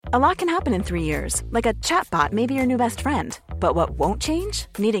A lot can happen in 3 years, like a chatbot may be your new best friend. But what won't change?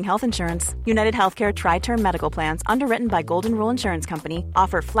 Needing health insurance. United Healthcare Tri-Term Medical Plans, underwritten by Golden Rule Insurance Company,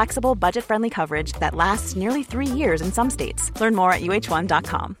 offer flexible, budget-friendly coverage that lasts nearly 3 years in some states. Learn more at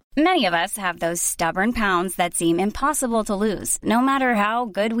uh1.com. Many of us have those stubborn pounds that seem impossible to lose, no matter how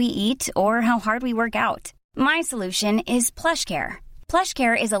good we eat or how hard we work out. My solution is PlushCare.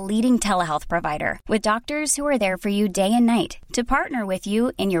 PlushCare is a leading telehealth provider with doctors who are there for you day and night to partner with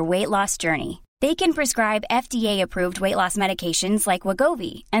you in your weight loss journey. They can prescribe FDA-approved weight loss medications like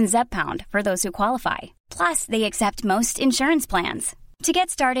Wegovy and Zepbound for those who qualify. Plus, they accept most insurance plans. To get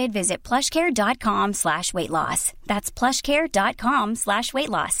started, visit plushcare.com/weightloss. That's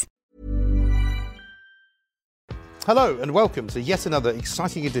plushcare.com/weightloss. Hello and welcome to yet another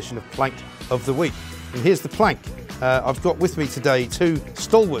exciting edition of Plank of the Week. And here's the plank. I've got with me today two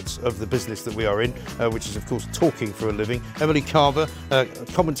stalwarts of the business that we are in, which is, of course, talking for a living. Emily Carver, a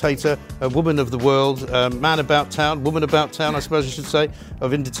commentator, a woman of the world, man about town, woman about town, I suppose I should say,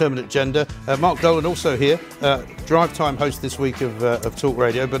 of indeterminate gender. Mark Dolan also here, drive time host this week of Talk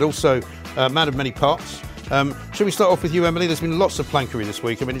Radio, but also man of many parts. Shall we start off with you, Emily? There's been lots of plankery this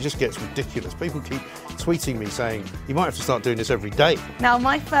week. I mean, it just gets ridiculous. People keep tweeting me saying, you might have to start doing this every day. Now,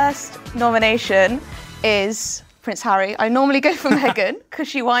 my first nomination is Prince Harry. I normally go for Meghan because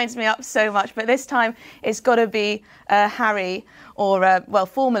she winds me up so much, but this time it's got to be Harry, or,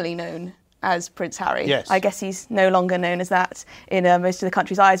 formerly known as Prince Harry. Yes. I guess he's no longer known as that in most of the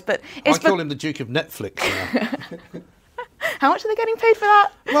country's eyes. But I call him the Duke of Netflix. How much are they getting paid for that?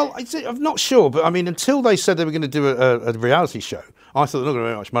 Well, I'm not sure, but I mean, until they said they were going to do a reality show, I thought they're not going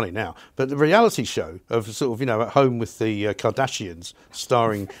to make much money now. But the reality show of sort of, at home with the Kardashians,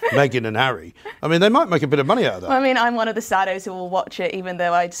 starring Meghan and Harry, I mean, they might make a bit of money out of that. Well, I mean, I'm one of the saddos who will watch it, even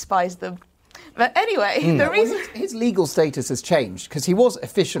though I despise them. But anyway, the reason... His legal status has changed, because he was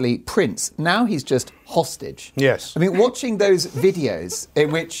officially prince. Now he's just hostage. Yes. I mean, watching those videos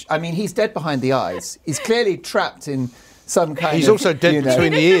in which, he's dead behind the eyes. He's clearly trapped in some kind He's of... also dead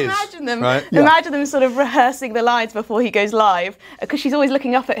between the ears. Imagine them, right? Imagine them sort of rehearsing the lines before he goes live, because she's always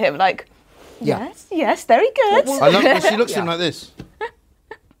looking up at him like, yes, very good. I love when she looks at him like this.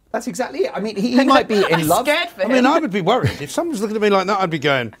 That's exactly it. I mean, he might be in love. Scared for him. I mean, I would be worried. If someone's looking at me like that, I'd be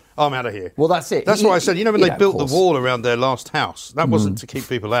going, I'm out of here. Well, that's it. That's why I said, when they built the wall around their last house, that wasn't to keep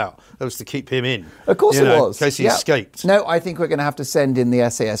people out. That was to keep him in. Of course it was. In case he escaped. No, I think we're going to have to send in the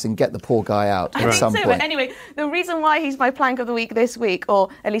SAS and get the poor guy out at some point. But anyway, the reason why he's my plank of the week this week, or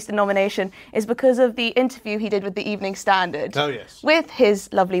at least a nomination, is because of the interview he did with the Evening Standard. Oh, yes. With his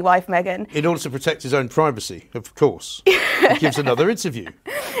lovely wife, Meghan. In order to protect his own privacy, of course. He gives another interview.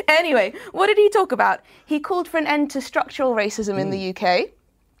 Anyway, what did he talk about? He called for an end to structural racism in the UK.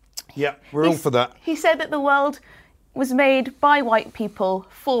 Yeah, we're all for that. He said that the world was made by white people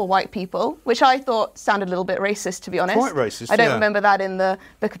for white people, which I thought sounded a little bit racist, to be honest. Quite racist, I don't remember that in the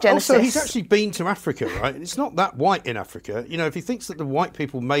Book of Genesis. Also, he's actually been to Africa, right? It's not that white in Africa. If he thinks that the white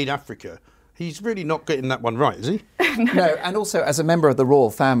people made Africa, he's really not getting that one right, is he? No, and also as a member of the royal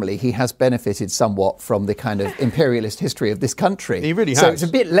family, he has benefited somewhat from the kind of imperialist history of this country. He really has. So it's a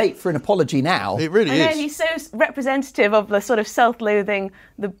bit late for an apology now. It really is. I know, he's so representative of the sort of self-loathing,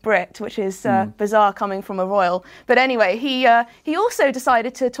 the Brit, which is bizarre coming from a royal. But anyway, he also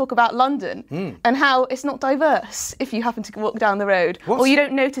decided to talk about London and how it's not diverse if you happen to walk down the road. Or you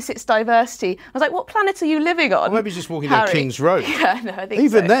don't notice its diversity. I was like, what planet are you living on? Or maybe just walking down King's Road. Yeah, no, I think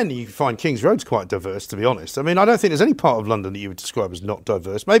Even then, you find King's Road's quite diverse, to be honest. I mean, I don't think there's any part of London that you would describe as not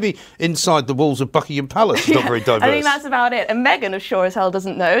diverse. Maybe inside the walls of Buckingham Palace is not very diverse. I think that's about it. And Meghan, as sure as hell,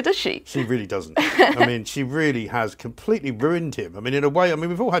 doesn't know, does she? She really doesn't. I mean, she really has completely ruined him. I mean, in a way,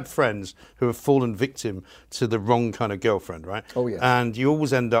 we've all had friends who have fallen victim to the wrong kind of girlfriend, right? Oh, yes. And you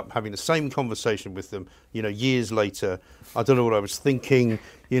always end up having the same conversation with them, years later. I don't know what I was thinking,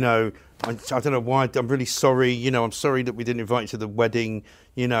 I don't know why. I'm really sorry. I'm sorry that we didn't invite you to the wedding.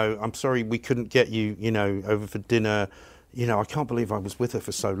 I'm sorry we couldn't get you, over for dinner. I can't believe I was with her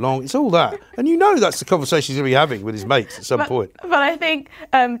for so long. It's all that. And that's the conversation he's going to be having with his mates at some point. But I think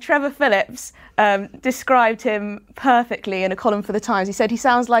Trevor Phillips described him perfectly in a column for The Times. He said he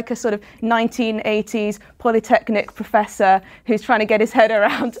sounds like a sort of 1980s Polytechnic professor who's trying to get his head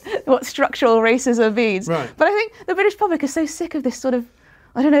around what structural racism means. Right. But I think the British public is so sick of this sort of,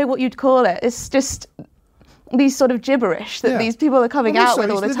 I don't know what you'd call it. It's just these sort of gibberish that these people are coming out with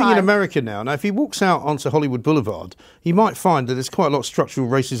all the time. He's living in America now. Now, if he walks out onto Hollywood Boulevard, he might find that there's quite a lot of structural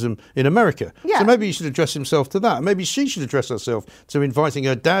racism in America. Yeah. So maybe he should address himself to that. Maybe she should address herself to inviting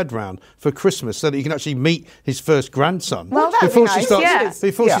her dad round for Christmas so that he can actually meet his first grandson. Well, that'd be nice,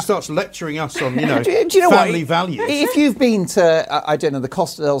 before she starts lecturing us on, do you know family values. If you've been to, I don't know, the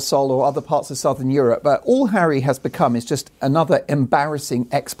Costa del Sol or other parts of southern Europe, but all Harry has become is just another embarrassing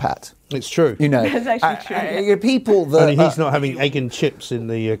expat. It's true. That's actually true. People that... Only he's not having egg and chips in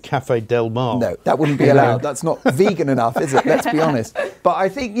the Café Del Mar. No, that wouldn't be allowed. That's not vegan enough, is it? Let's be honest. But I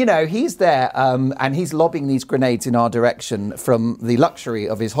think, he's there and he's lobbing these grenades in our direction from the luxury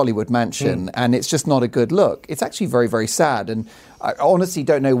of his Hollywood mansion, and it's just not a good look. It's actually very, very sad, and I honestly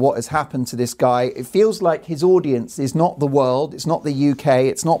don't know what has happened to this guy. It feels like his audience is not the world, it's not the UK,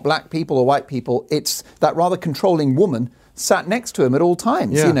 it's not black people or white people, it's that rather controlling woman sat next to him at all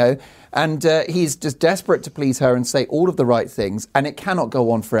times, And he's just desperate to please her and say all of the right things, and it cannot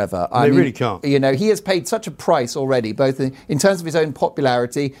go on forever. I mean, really can't. He has paid such a price already, both in terms of his own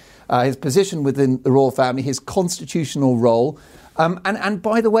popularity, his position within the royal family, his constitutional role. And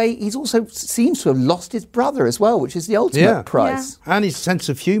by the way, he's also seems to have lost his brother as well, which is the ultimate price. Yeah. And his sense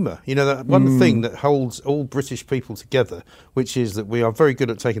of humour. That one thing that holds all British people together, which is that we are very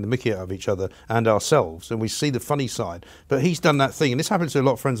good at taking the mickey out of each other and ourselves, and we see the funny side. But he's done that thing, and this happened to a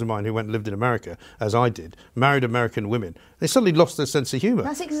lot of friends of mine who went and lived in America, as I did, married American women. They suddenly lost their sense of humour.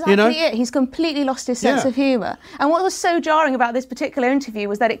 That's exactly it. He's completely lost his sense of humour. And what was so jarring about this particular interview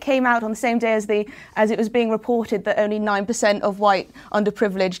was that it came out on the same day as it was being reported that only 9% of white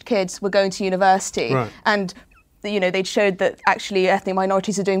underprivileged kids were going to university. Right. And they'd showed that actually ethnic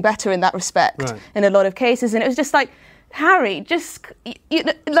minorities are doing better in that respect in a lot of cases. And it was just like, Harry, just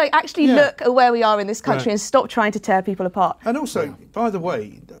look at where we are in this country and stop trying to tear people apart. And also, by the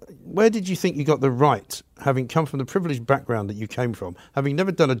way, where did you think you got the right, having come from the privileged background that you came from, having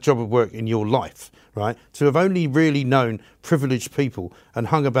never done a job of work in your life, right, to have only really known privileged people and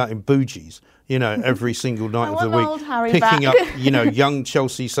hung about in bougies, every single night of the week, picking up, young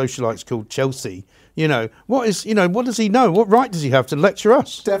Chelsea socialites called Chelsea. What does he know? What right does he have to lecture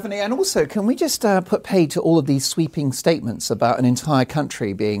us? Definitely. And also, can we just put paid to all of these sweeping statements about an entire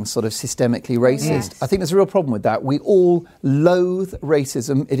country being sort of systemically racist? Yes. I think there's a real problem with that. We all loathe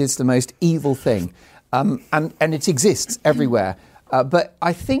racism. It is the most evil thing. And it exists everywhere. But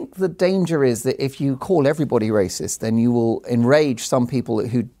I think the danger is that if you call everybody racist, then you will enrage some people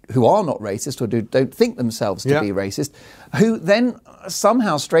who are not racist or don't think themselves to be racist, who then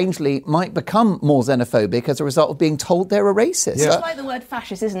somehow, strangely, might become more xenophobic as a result of being told they're a racist. Yeah. It's like the word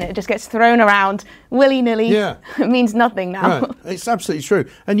fascist, isn't it? It just gets thrown around willy-nilly. Yeah. It means nothing now. Right. It's absolutely true.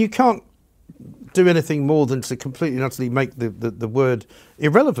 And you can't do anything more than to completely and utterly make the word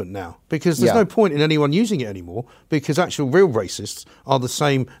irrelevant now, because there's no point in anyone using it anymore, because actual real racists are the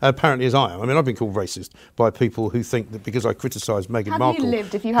same apparently as I am. I mean, I've been called racist by people who think that because I criticised Meghan Markle. Have you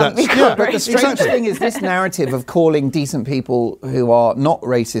lived if you haven't been called racist? But the strange thing is this narrative of calling decent people who are not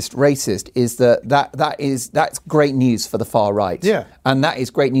racist is that's great news for the far right. Yeah. And that is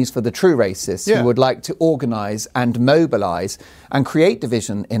great news for the true racists who would like to organise and mobilise and create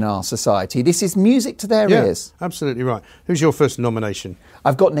division in our society. This is music to their ears. Absolutely right. Who's your first nomination?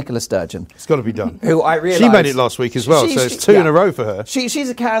 I've got Nicola Sturgeon. It's got to be done. Who I realise... She made it last week as well, so it's two in a row for her. She's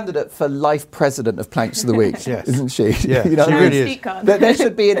a candidate for life president of Planks of the Week, isn't she? Yeah, she really is. There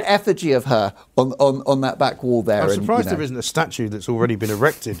should be an effigy of her on that back wall there. I'm surprised there isn't a statue that's already been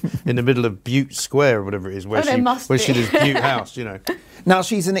erected in the middle of Butte Square or whatever it is, where she lives, Butte House, Now,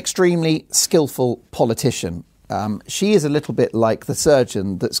 she's an extremely skillful politician. She is a little bit like the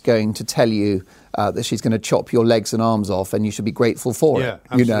surgeon that's going to tell you that she's going to chop your legs and arms off and you should be grateful for it. Yeah,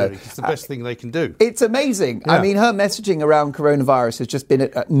 absolutely. It's the best thing they can do. It's amazing. Yeah. I mean, her messaging around coronavirus has just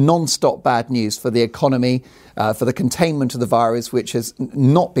been non-stop bad news for the economy, for the containment of the virus, which has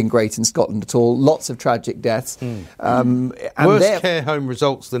not been great in Scotland at all. Lots of tragic deaths. Worse care home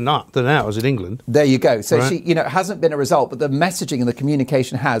results than ours in England. There you go. So she, it hasn't been a result, but the messaging and the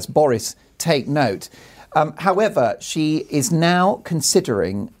communication has. Boris, take note. However, she is now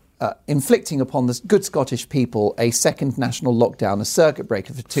considering inflicting upon the good Scottish people a second national lockdown, a circuit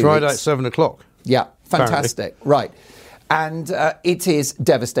breaker for 2 weeks. Friday at 7 o'clock. Yeah, fantastic. Apparently. Right. And it is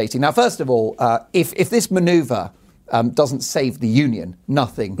devastating. Now, first of all, if this manoeuvre doesn't save the union,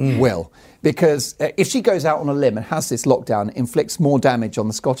 nothing will. because if she goes out on a limb and has this lockdown, inflicts more damage on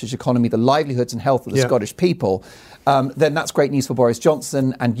the Scottish economy, the livelihoods and health of the Scottish people, then that's great news for Boris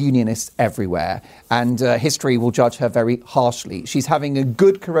Johnson and unionists everywhere. And history will judge her very harshly. She's having a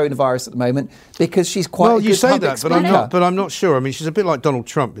good coronavirus at the moment because she's quite a good public speaker. But I'm not sure. I mean, she's a bit like Donald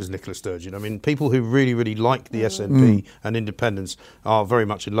Trump, is Nicola Sturgeon. I mean, people who really, really like the SNP and independents are very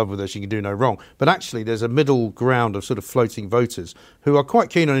much in love with her. She can do no wrong. But actually, there's a middle ground of sort of floating voters who are quite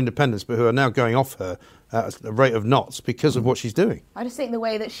keen on independence, but who are now going off her at a rate of knots because of what she's doing. I just think the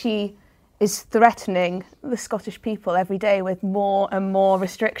way that she is threatening the Scottish people every day with more and more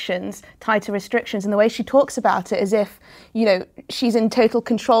restrictions, tighter restrictions, and the way she talks about it as if, you know, she's in total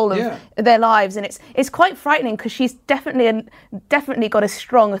control of their lives, and it's quite frightening because she's definitely got a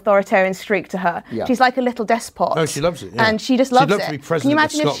strong authoritarian streak to her. Yeah. She's like a little despot. No, she loves it, and she just loves it. To be president. Can you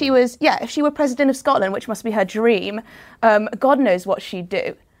imagine if she were president of Scotland, which must be her dream? God knows what she'd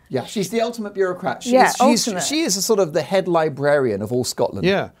do. Yeah, she's the ultimate bureaucrat. She is a sort of the head librarian of all Scotland.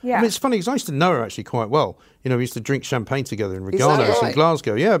 Yeah. I mean, it's funny because I used to know her actually quite well. You know, we used to drink champagne together in Regano's in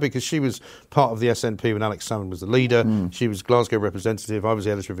Glasgow. Yeah, because she was part of the SNP when Alex Salmond was the leader. She was Glasgow representative. I was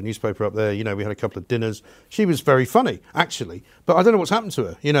the editor of a newspaper up there. You know, we had a couple of dinners. She was very funny, actually. But I don't know what's happened to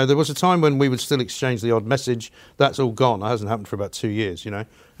her. You know, there was a time when we would still exchange the odd message. That's all gone. It hasn't happened for about 2 years, you know.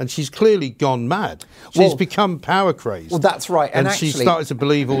 And she's clearly gone mad. She's become power crazed. Well, that's right. And actually, she started to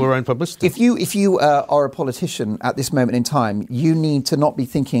believe all her own publicity. If you are a politician at this moment in time, you need to not be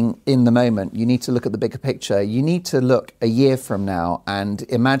thinking in the moment. You need to look at the bigger picture. You need to look a year from now and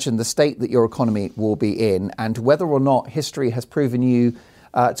imagine the state that your economy will be in and whether or not history has proven you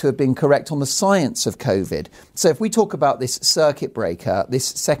to have been correct on the science of COVID. So if we talk about this circuit breaker, this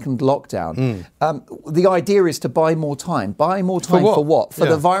second lockdown, the idea is to buy more time. Buy more time for what? For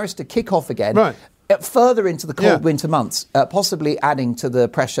the virus to kick off again. Right. Further into the cold winter months, possibly adding to the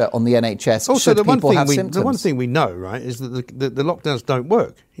pressure on the NHS. Also, the one thing we know, right, is that the lockdowns don't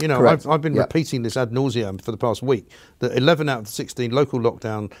work. You know, I've been repeating this ad nauseum for the past week, that 11 out of the 16 local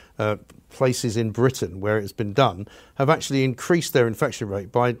lockdown places in Britain where it's been done have actually increased their infection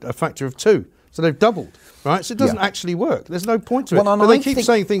rate by a factor of 2. So they've doubled, right? So it doesn't actually work. There's no point to it. But they keep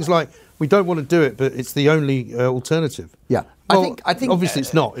saying things like, we don't want to do it, but it's the only alternative. Yeah. Well, I think obviously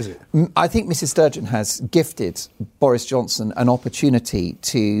it's not, is it? I think Mrs. Sturgeon has gifted Boris Johnson an opportunity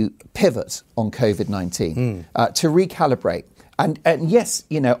to pivot on COVID-19, to recalibrate. And yes,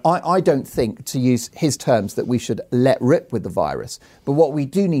 you know, I don't think, to use his terms, that we should let rip with the virus. But what we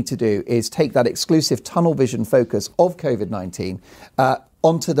do need to do is take that exclusive tunnel vision focus of COVID-19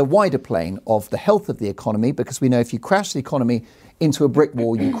 onto the wider plane of the health of the economy, because we know if you crash the economy into a brick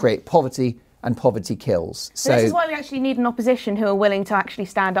wall, you create poverty, and poverty kills. So this is why we actually need an opposition who are willing to actually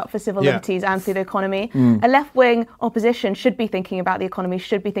stand up for civil liberties and for the economy. A left-wing opposition should be thinking about the economy,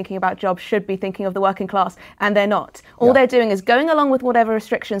 should be thinking about jobs, should be thinking of the working class, and they're not. All they're doing is going along with whatever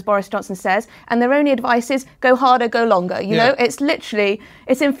restrictions Boris Johnson says, and their only advice is go harder, go longer. You know, it's literally,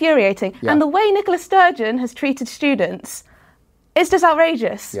 it's infuriating. And the way Nicola Sturgeon has treated students is just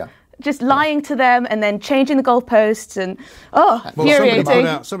outrageous. Just lying to them and then changing the goalposts and,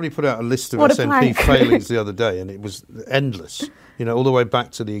 infuriating. Somebody put out a list of SNP failings the other day, and it was endless. You know, all the way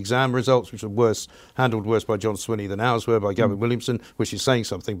back to the exam results, which were handled worse by John Swinney than ours were by Gavin Williamson, which is saying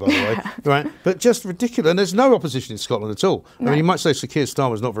something, by the way, right? But just ridiculous. And there's no opposition in Scotland at all. I mean, you might say Sir Keir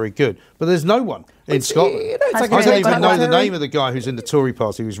Starmer's not very good, but there's no one in Scotland. I don't even know the name of the guy who's in the Tory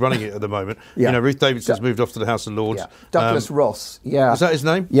party who's running it at the moment. You know, Ruth Davidson's moved off to the House of Lords. Douglas Ross. Is that his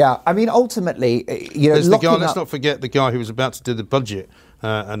name? Yeah. I mean, ultimately, you know, let's not forget the guy who was about to do the budget.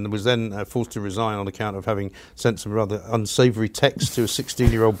 And was then forced to resign on account of having sent some rather unsavoury text to a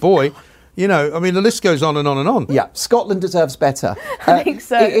 16-year-old boy. You know, I mean, the list goes on and on and on. Yeah, Scotland deserves better. I think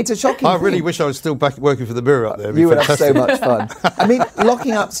so. It's a shocking I really wish I was still back working for the Mirror up there. You would have so much fun. I mean,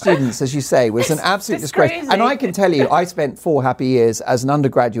 locking up students, as you say, was an absolute disgrace. Crazy. And I can tell you, I spent 4 happy years as an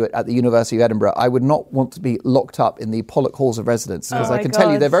undergraduate at the University of Edinburgh. I would not want to be locked up in the Pollock halls of residence, because I can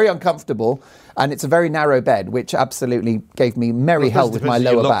tell you they're very uncomfortable. And it's a very narrow bed, which absolutely gave me merry hell with my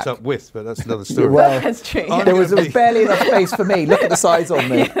lower back. Locked up with, but that's another story. Well, that's true. There was barely enough space for me. Look at the size on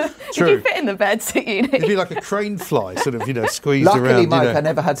me. Did you fit in the bed, It'd be like a crane fly, sort of, you know, squeezed around. Luckily, Mike, I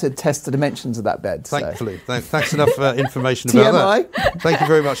never had to test the dimensions of that bed. Thankfully. Thanks enough information about that. Thank you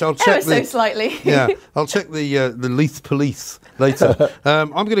very much. I'll check so slightly. I'll check the Leith Police later.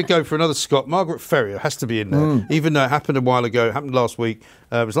 I'm going to go for another Scot. Margaret Ferrier has to be in there, even though it happened a while ago. It happened last week.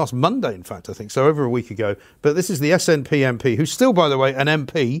 It was last Monday, in fact, I think, so over a week ago. But this is the SNP MP, who's still, by the way, an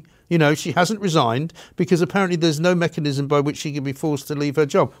MP. You know, she hasn't resigned because apparently there's no mechanism by which she can be forced to leave her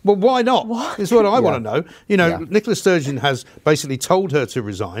job. Well, why not? Is what I want to know. You know, Nicola Sturgeon has basically told her to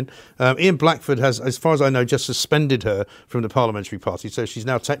resign. Ian Blackford has, as far as I know, just suspended her from the parliamentary party. So she's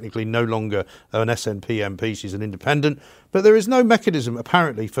now technically no longer an SNP MP. She's an independent. But there is no mechanism,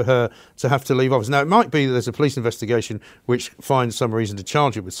 apparently, for her to have to leave office. Now, it might be that there's a police investigation which finds some reason to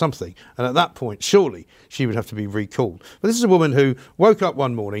charge her with something. And at that point, surely she would have to be recalled. But this is a woman who woke up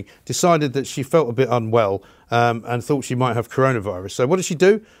one morning, decided that she felt a bit unwell and thought she might have coronavirus. So what did she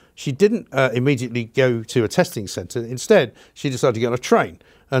do? She didn't immediately go to a testing centre. Instead, she decided to get on a train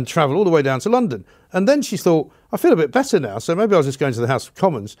and travel all the way down to London. And then she thought, I feel a bit better now, so maybe I'll just go into the House of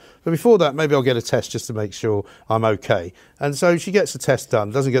Commons. But before that, maybe I'll get a test just to make sure I'm OK. And so she gets the test done,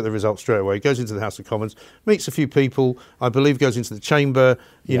 doesn't get the results straight away, goes into the House of Commons, meets a few people, I believe goes into the chamber,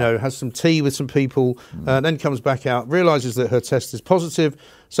 you know, has some tea with some people, then comes back out, realises that her test is positive,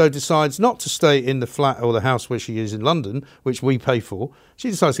 so decides not to stay in the flat or the house where she is in London, which we pay for. She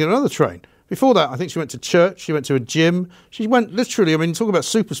decides to get another train. Before that, I think she went to church, she went to a gym. She went literally, I mean, talk about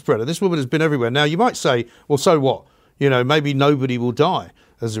super spreader. This woman has been everywhere. Now, you might say, well, so what? You know, maybe nobody will die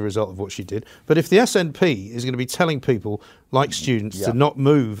as a result of what she did. But if the SNP is going to be telling people, like students, to not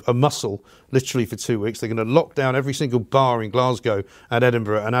move a muscle literally for 2 weeks, they're going to lock down every single bar in Glasgow and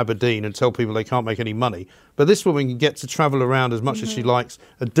Edinburgh and Aberdeen and tell people they can't make any money. But this woman can get to travel around as much as she likes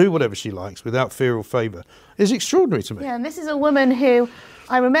and do whatever she likes without fear or favour. It's extraordinary to me. Yeah, and this is a woman who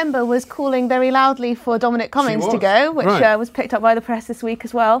I remember was calling very loudly for Dominic Cummings to go, which was picked up by the press this week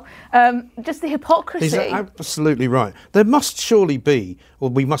as well. Just the hypocrisy. He's absolutely right. There must surely be, or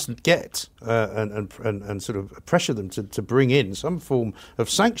we must get and sort of pressure them to bring in some form of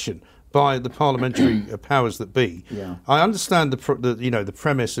sanction by the parliamentary powers that be. Yeah. I understand the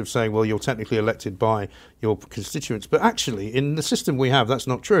premise of saying, well, you're technically elected by your constituents, but actually in the system we have, that's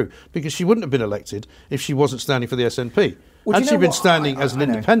not true, because she wouldn't have been elected if she wasn't standing for the SNP. Well, had she been standing as an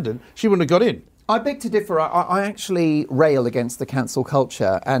independent, she wouldn't have got in. I beg to differ. I actually rail against the cancel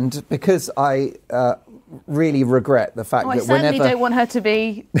culture, and because I really regret the fact that whenever... I certainly don't want her to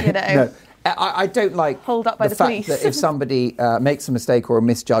be, you know... No. I don't like hold up by the fact police. That if somebody makes a mistake or a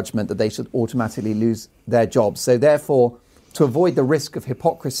misjudgment, that they should automatically lose their job. So therefore, to avoid the risk of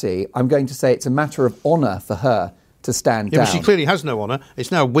hypocrisy, I'm going to say it's a matter of honour for her to stand down. But she clearly has no honour.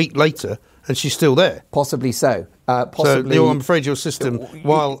 It's now a week later and she's still there. Possibly so. So I'm afraid your system,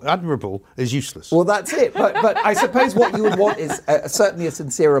 while admirable, is useless. Well, that's it. But I suppose what you would want is certainly a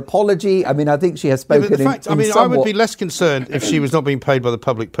sincere apology. I mean, I think she has spoken I would be less concerned if she was not being paid by the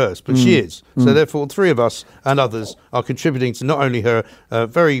public purse, but she is. So therefore, three of us and others are contributing to not only her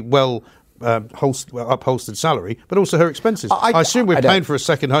very well upholstered salary, but also her expenses. I assume we're paying for a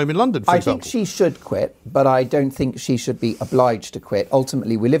second home in London, for example. I think she should quit, but I don't think she should be obliged to quit.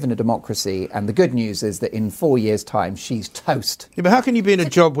 Ultimately, we live in a democracy, and the good news is that in 4 years' time, she's toast. Yeah, but how can you be in a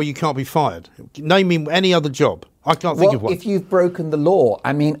job where you can't be fired? Name me any other job. I can't think of one. If you've broken the law,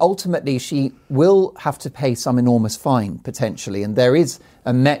 I mean, ultimately, she will have to pay some enormous fine, potentially, and there is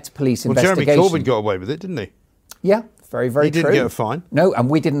a Met police investigation. Jeremy Corbyn got away with it, didn't he? Yeah. Very, very true. He didn't get a fine. No, and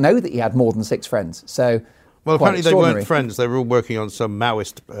we didn't know that he had more than 6 friends. So, well, apparently they weren't friends. They were all working on some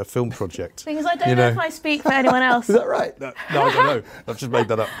Maoist film project. Because I don't know if I speak for anyone else. Is that right? No, I don't know. I've just made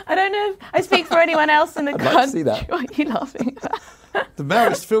that up. I don't know if I speak for anyone else in the country. Like to see that. What are you laughing about? The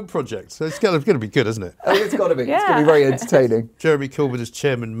Maoist film project. So it's going to be good, isn't it? Oh, it's got to be. Yeah. It's going to be very entertaining. Jeremy Corbyn as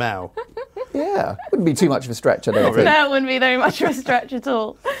Chairman Mao. Yeah, wouldn't be too much of a stretch, I don't think. No, it wouldn't be very much of a stretch at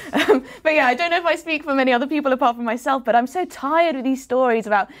all. But yeah, I don't know if I speak for many other people apart from myself, but I'm so tired of these stories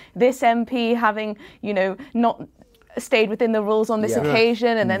about this MP having, you know, not stayed within the rules on this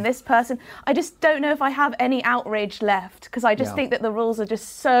occasion, and then this person. I just don't know if I have any outrage left, because I just think that the rules are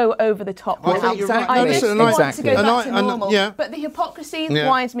just so over the top. Well, I just want to go back to normal. But the hypocrisy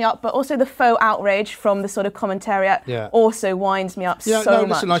winds me up, but also the faux outrage from the sort of commentariat also winds me up so much.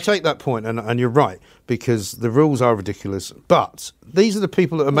 Listen, I take that point, and you're right, because the rules are ridiculous, but these are the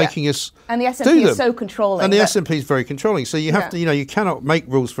people that are making us and the SNP is so controlling. And the SNP is very controlling. So you have to, you cannot make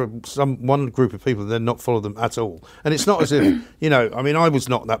rules for one group of people and then not follow them at all. And it's not as if, I mean, I was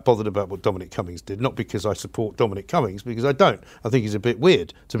not that bothered about what Dominic Cummings did, not because I support Dominic Cummings, because I don't. I think he's a bit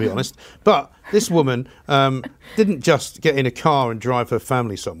weird, to be honest. But this woman didn't just get in a car and drive her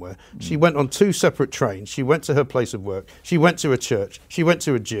family somewhere. She went on 2 separate trains. She went to her place of work. She went to a church. She went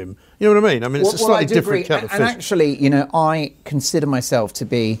to a gym. You know what I mean? I mean, it's a slightly different kettle of fish. And actually, I consider myself to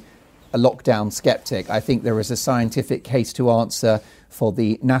be a lockdown sceptic. I think there is a scientific case to answer for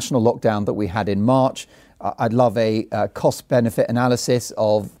the national lockdown that we had in March. I'd love a cost-benefit analysis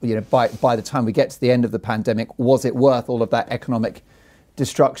of, by the time we get to the end of the pandemic, was it worth all of that economic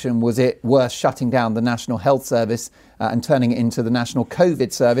destruction? Was it worth shutting down the National Health Service and turning it into the National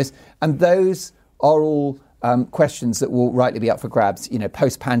COVID Service? And those are all questions that will rightly be up for grabs,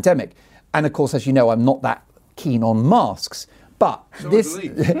 post-pandemic. And of course, as you know, I'm not that keen on masks. But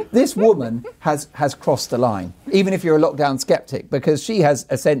this woman has crossed the line, even if you're a lockdown skeptic, because she has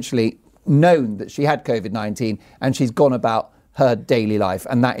essentially known that she had COVID-19 and she's gone about her daily life,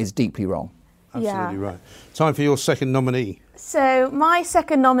 and that is deeply wrong. Absolutely right. Time for your second nominee. So my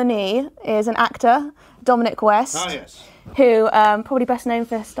second nominee is an actor, Dominic West. Oh, yes. Who probably best known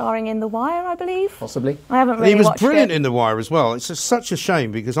for starring in The Wire, I believe. Possibly. I haven't really watched it. He was brilliant in The Wire as well. It's such a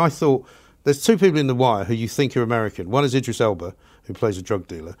shame because I thought there's two people in The Wire who you think are American. One is Idris Elba, who plays a drug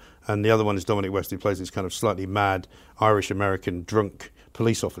dealer, and the other one is Dominic West, who plays this kind of slightly mad Irish-American drunk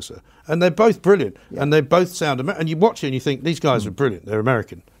police officer. And they're both brilliant, and they both sound American. And you watch it and you think, these guys are brilliant. They're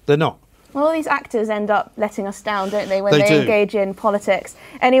American. They're not. Well, all these actors end up letting us down, don't they, when they engage in politics.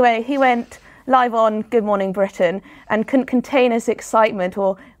 Anyway, he went live on Good Morning Britain and couldn't contain his excitement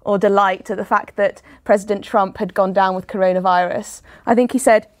or delight at the fact that President Trump had gone down with coronavirus. I think he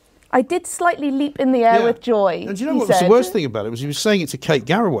said, "I did slightly leap in the air with joy." And do you know what was the worst thing about it? Was he was saying it to Kate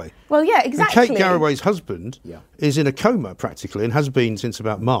Garraway. Well, yeah, exactly. And Kate Garraway's husband is in a coma practically and has been since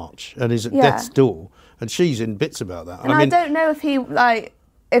about March and is at death's door. And she's in bits about that. And I don't know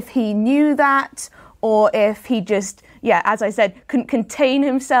if he knew that or if he just, as I said, couldn't contain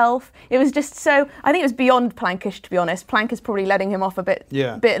himself. It was just so, I think it was beyond Plankish, to be honest. Plank is probably letting him off a bit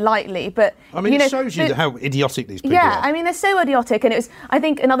lightly. But I mean, it shows you how idiotic these people are. Yeah, I mean, they're so idiotic. And it was, I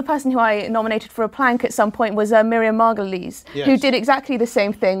think another person who I nominated for a Plank at some point was Miriam Margolyes, who did exactly the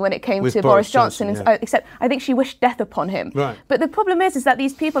same thing when it came to Boris Johnson. Except I think she wished death upon him. Right. But the problem is that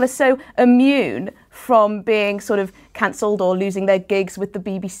these people are so immune from being sort of cancelled or losing their gigs with the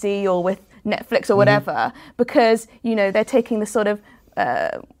BBC or with Netflix or whatever, because, they're taking the sort of,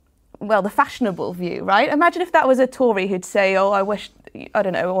 the fashionable view, right? Imagine if that was a Tory who'd say, I wish, I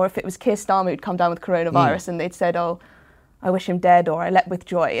don't know, or if it was Keir Starmer who'd come down with coronavirus and they'd said, I wish him dead or I leapt with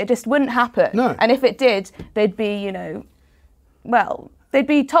joy. It just wouldn't happen. No. And if it did, they'd be, they'd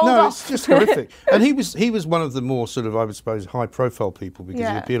be told off. No, it's just horrific. And he was one of the more sort of, I would suppose, high-profile people because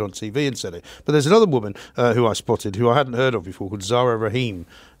he appeared on TV and said it. But there's another woman who I spotted who I hadn't heard of before called Zahra Rahim,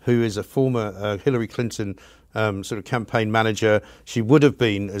 who is a former Hillary Clinton sort of campaign manager. She would have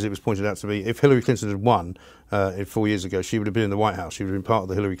been, as it was pointed out to me, if Hillary Clinton had won 4 years ago, she would have been in the White House. She would have been part of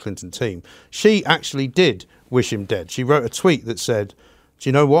the Hillary Clinton team. She actually did wish him dead. She wrote a tweet that said, "Do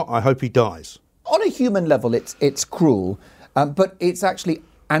you know what? I hope he dies." On a human level, it's cruel, but it's actually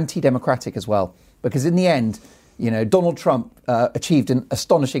anti-democratic as well, because in the end, Donald Trump achieved an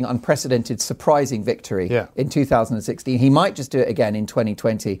astonishing, unprecedented, surprising victory in 2016. He might just do it again in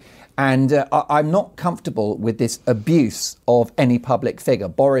 2020. And I'm not comfortable with this abuse of any public figure.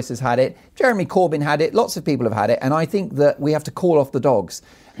 Boris has had it. Jeremy Corbyn had it. Lots of people have had it. And I think that we have to call off the dogs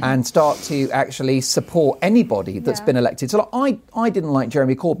and start to actually support anybody that's been elected. So I didn't like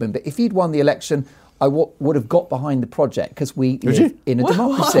Jeremy Corbyn, but if he'd won the election, I would have got behind the project because we live in a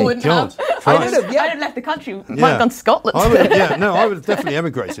democracy. I wouldn't have. I'd have left the country. Might have gone to Scotland. I would have definitely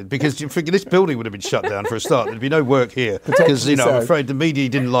emigrated because you figure this building would have been shut down for a start. There'd be no work here because I'm afraid the media you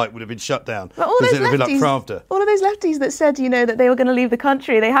didn't like would have been shut down because it would have been like Pravda. All of those lefties that said that they were going to leave the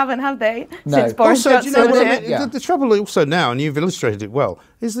country, they haven't, have they? No. Since Boris Johnson was here. The trouble also now, and you've illustrated it well,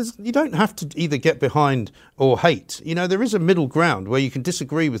 is that you don't have to either get behind or hate. There is a middle ground where you can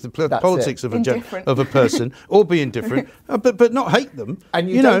disagree with the politics of a person or be indifferent, but not hate them. And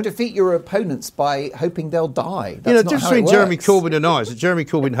you don't defeat your opponents by hoping they'll die. That's the difference between Jeremy Corbyn and I is that Jeremy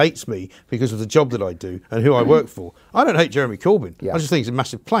Corbyn hates me because of the job that I do and who I work for. I don't hate Jeremy Corbyn. I just think he's a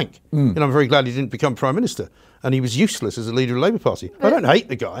massive plank. I'm very glad he didn't become Prime Minister. And he was useless as a leader of the Labour Party. I don't hate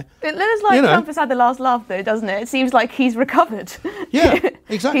the guy. It looks like Trump has had the last laugh, though, doesn't it? It seems like he's recovered. Yeah,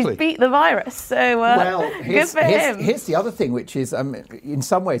 exactly. He's beat the virus, so good for him. Here's the other thing, which is, in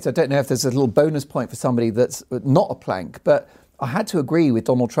some ways, I don't know if there's a little bonus point for somebody that's not a plank, but I had to agree with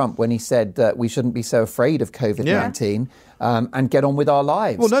Donald Trump when he said that we shouldn't be so afraid of COVID-19 and get on with our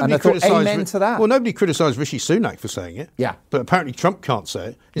lives. Well, nobody criticised amen to that. Well, nobody criticised Rishi Sunak for saying it. Yeah. But apparently Trump can't say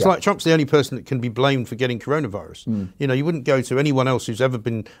it. It's like Trump's the only person that can be blamed for getting coronavirus. You wouldn't go to anyone else who's ever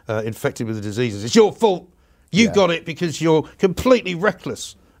been infected with the diseases. It's your fault. You got it because you're completely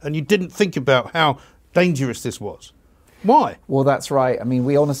reckless and you didn't think about how dangerous this was. Why? Well, that's right. I mean,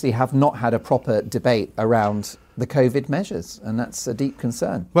 we honestly have not had a proper debate around the COVID measures, and that's a deep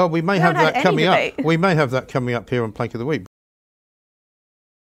concern. Well, we may have that coming up. We may have that coming up here on Plank of the Week.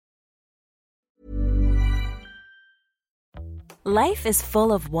 Life is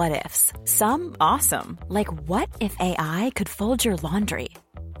full of what-ifs. Some awesome, like what if AI could fold your laundry?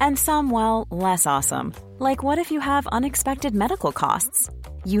 And some, well, less awesome, like what if you have unexpected medical costs?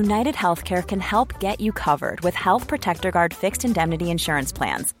 United Healthcare can help get you covered with Health Protector Guard fixed indemnity insurance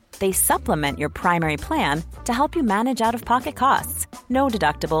plans. They supplement your primary plan to help you manage out-of-pocket costs. No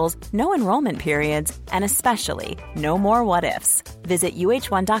deductibles, no enrollment periods, and especially no more what-ifs. Visit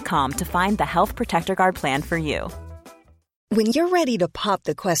uh1.com to find the Health Protector Guard plan for you. When you're ready to pop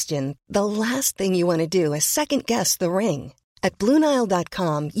the question, the last thing you want to do is second-guess the ring. At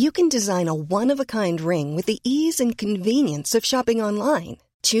BlueNile.com, you can design a one-of-a-kind ring with the ease and convenience of shopping online.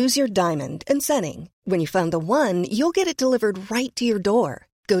 Choose your diamond and setting. When you find the one, you'll get it delivered right to your door.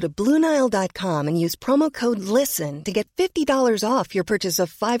 Go to BlueNile.com and use promo code LISTEN to get $50 off your purchase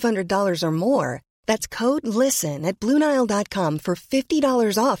of $500 or more. That's code LISTEN at BlueNile.com for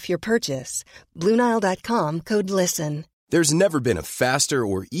 $50 off your purchase. BlueNile.com, code LISTEN. There's never been a faster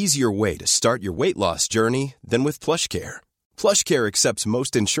or easier way to start your weight loss journey than with PlushCare. PlushCare accepts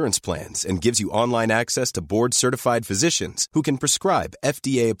most insurance plans and gives you online access to board-certified physicians who can prescribe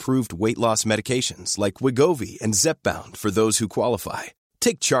FDA-approved weight loss medications like Wegovy and Zepbound for those who qualify.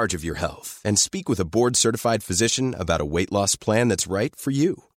 Take charge of your health and speak with a board-certified physician about a weight loss plan that's right for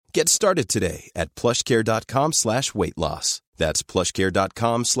you. Get started today at plushcare.com/weight loss. That's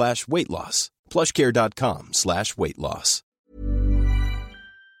plushcare.com/weight loss. plushcare.com/weight loss.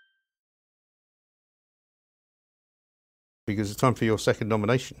 Because it's time for your second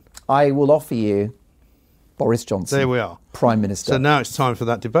nomination. I will offer you Boris Johnson. There we are. Prime Minister. So now it's time for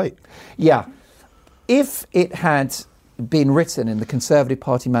that debate. Yeah. If it had been written in the Conservative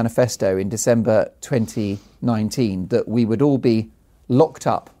Party manifesto in December 2019 that we would all be locked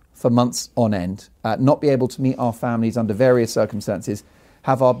up for months on end, not be able to meet our families under various circumstances,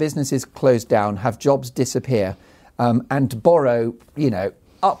 have our businesses closed down, have jobs disappear, and borrow,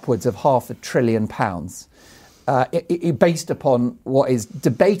 upwards of £500 billion, based upon what is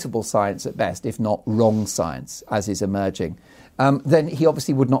debatable science at best, if not wrong science, as is emerging, then he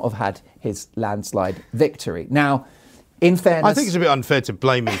obviously would not have had his landslide victory. Now, in fairness, I think it's a bit unfair to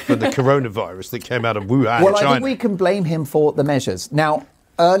blame him for the coronavirus that came out of Wuhan, well, China. I think we can blame him for the measures. Now,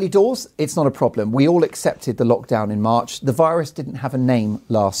 early doors, it's not a problem. We all accepted the lockdown in March. The virus didn't have a name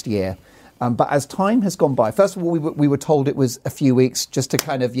last year. But as time has gone by, first of all, we were told it was a few weeks just to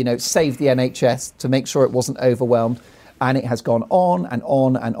kind of, save the NHS, to make sure it wasn't overwhelmed. And it has gone on and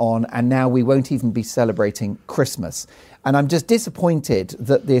on and on. And now we won't even be celebrating Christmas. And I'm just disappointed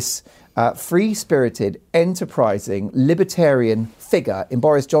that this free-spirited, enterprising, libertarian figure in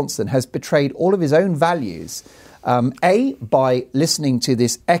Boris Johnson has betrayed all of his own values. By listening to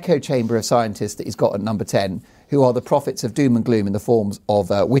this echo chamber of scientists that he's got at number 10, who are the prophets of doom and gloom in the forms of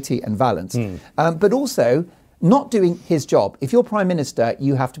Whitty and Valance, but also not doing his job. If you're Prime Minister,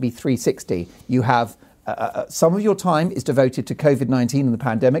 you have to be 360. You have some of your time is devoted to COVID-19 and the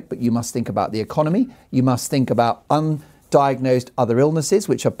pandemic, but you must think about the economy. You must think about undiagnosed other illnesses,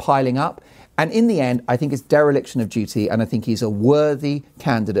 which are piling up. And in the end, I think it's dereliction of duty, and I think he's a worthy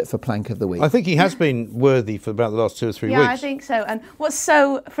candidate for Plank of the Week. I think he has been worthy for about the last 2 or 3 weeks. Yeah, I think so. And what's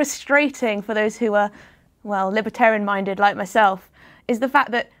so frustrating for those who are, libertarian-minded like myself, is the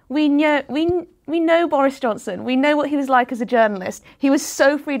fact that we know Boris Johnson. We know what he was like as a journalist. He was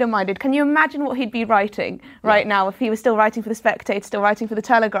so freedom-minded. Can you imagine what he'd be writing right now if he was still writing for The Spectator, still writing for The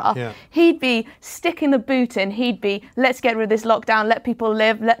Telegraph? Yeah. He'd be sticking the boot in. He'd be, let's get rid of this lockdown, let people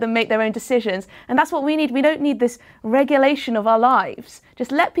live, let them make their own decisions. And that's what we need. We don't need this regulation of our lives.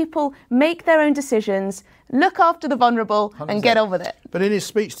 Just let people make their own decisions, look after the vulnerable 100%. And get on with it. But in his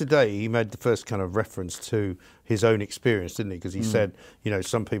speech today, he made the first kind of reference to his own experience, didn't he? Because he said,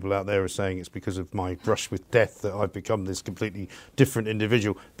 some people out there are saying it's because of my brush with death that I've become this completely different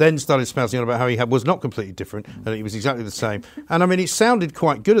individual. Then started spouting on about how he was not completely different and he was exactly the same. And I mean, it sounded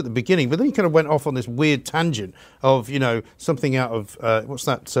quite good at the beginning, but then he kind of went off on this weird tangent of, something out of what's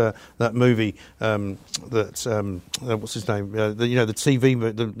that movie what's his name? The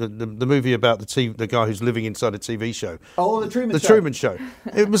TV, the movie about the guy who's living inside a TV show. Oh, the Truman Show. The Truman Show.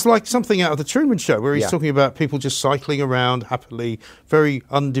 It was like something out of the Truman Show where he's talking about people just cycling around happily, very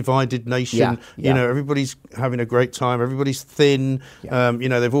undivided nation. Everybody's having a great time. Everybody's thin.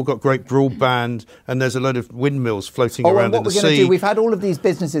 They've all got great broadband, and there's a load of windmills floating around in the sea. What we're going to do, we've had all of these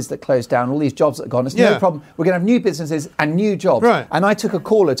businesses that closed down, all these jobs that are gone. It's no problem. We're going to have new businesses and new jobs. Right. And I took a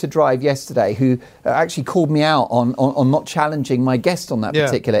caller to drive yesterday who actually called me out on not challenging my guest on that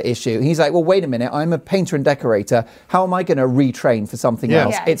particular issue. He's like, well, wait a minute, I'm a painter and decorator. How am I going to retrain for something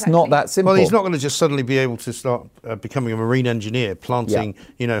else? Yeah, it's not that simple. Well, he's not going to just suddenly be able to start becoming a marine engineer, planting,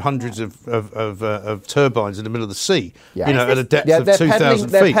 hundreds of turbines in the middle of the sea, Yeah. at a depth of 2,000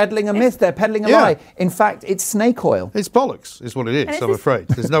 feet. They're peddling a myth. They're peddling a lie. In fact, it's snake oil. It's bollocks, is what it is. I'm afraid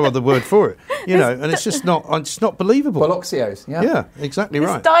there's no other word for it. And it's just not believable. Bolloxios. Yeah, exactly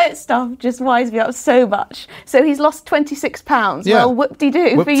right. This diet stuff just winds me up so much. So he's lost 26 pounds. Yeah. Well,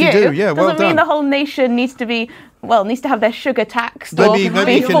 whoop-de-doo for you. Whoop-de-doo, yeah, well Doesn't mean done. the whole nation needs to have their sugar taxed. Maybe or you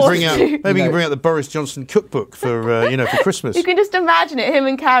be can forced bring out to. the Boris Johnson cookbook for for Christmas. You can just imagine it, him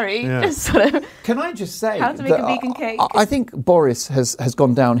and Carrie, just sort of. Can I just say How to make a vegan cake? I think Boris has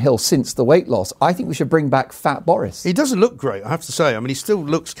gone downhill since the weight loss. I think we should bring back Fat Boris. He doesn't look great, I have to say. I mean, he still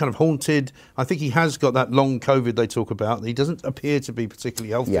looks kind of haunted. I think he has got that long COVID they talk about. He doesn't appear to be particularly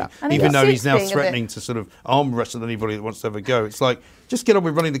healthy, even though he's now threatening to sort of arm wrestle anybody that wants to have a go. It's like, just get on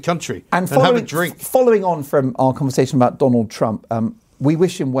with running the country and have a drink. Following on from our conversation about Donald Trump, we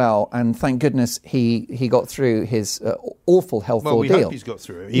wish him well, and thank goodness he got through his awful health ordeal. Well, we hope he's got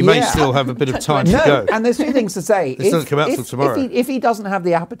through it. He may still have a bit of time to go. And there's two things to say. This doesn't come out till tomorrow. If he doesn't have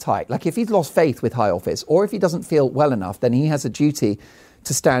the appetite, like if he's lost faith with high office, or if he doesn't feel well enough, then he has a duty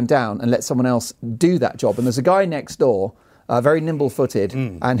to stand down and let someone else do that job. And there's a guy next door, very nimble-footed,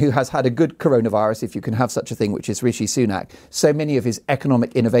 and who has had a good coronavirus, if you can have such a thing, which is Rishi Sunak. So many of his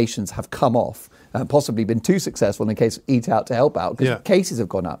economic innovations have come off, possibly been too successful in case Eat Out to help out, because cases have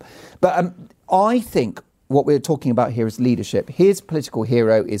gone up. But I think what we're talking about here is leadership. His political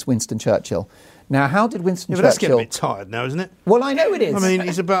hero is Winston Churchill. Now, how did Winston Churchill... But that's getting a bit tired now, isn't it? Well, I know it is. I mean,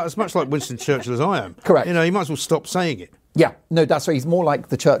 he's about as much like Winston Churchill as I am. Correct. He might as well stop saying it. Yeah, no, that's right. He's more like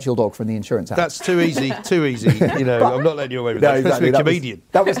the Churchill dog from the Insurance Act. That's too easy. I'm not letting you away with that. Exactly. Especially a comedian.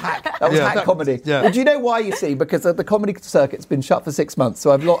 That was hack. That was hack comedy. Yeah. Well, do you know why, you see? Because the comedy circuit's been shut for 6 months,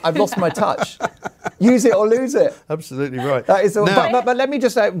 so I've lost my touch. Use it or lose it. Absolutely right. That is. But let me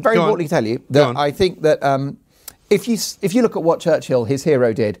just very importantly tell you that I think that if you look at what Churchill, his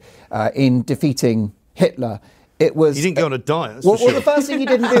hero, did in defeating Hitler, it was. He didn't go on a diet. Well, the first thing he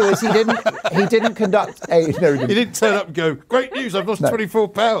didn't do is he didn't conduct a. No, he didn't turn up and go, "Great news! I've lost 24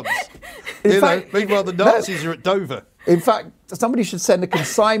 pounds." Meanwhile, the Nazis are at Dover. In fact, somebody should send a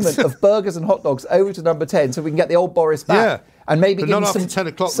consignment of burgers and hot dogs over to number 10 so we can get the old Boris back. Yeah. And maybe but give not him after 10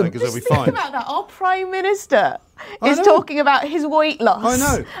 o'clock, though, because they'll be fine. Think about that. Our Prime Minister is talking about his weight loss.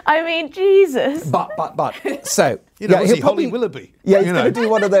 I know. I mean, Jesus. But. So, was he Holly Willoughby? Yeah, he's going to do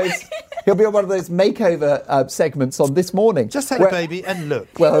one of those. He'll be on one of those makeover segments on This Morning. Just take a baby and look.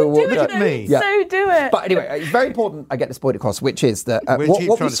 Well, look at me. Yeah. So do it. But anyway, it's very important I get this point across, which is that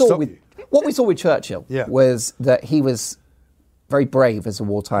what we saw with Churchill was that he was very brave as a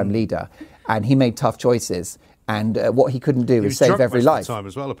wartime leader, and he made tough choices. And what he couldn't do is save every life. He was drunk most of the time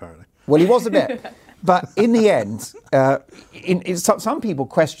as well, apparently. Well, he was a bit. But in the end, some people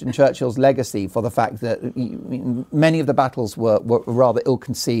question Churchill's legacy for the fact that many of the battles were rather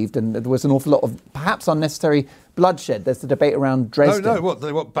ill-conceived, and there was an awful lot of perhaps unnecessary bloodshed. There's the debate around Dresden. No,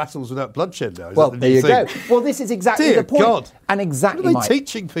 what battles without bloodshed now? Well, there you go. Well, this is exactly the point. God. And exactly, what are they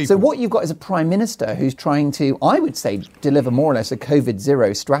teaching people? So what you've got is a Prime Minister who's trying to, I would say, deliver more or less a COVID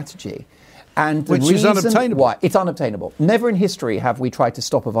zero strategy. And the Which is unobtainable. Why, it's unobtainable. Never in history have we tried to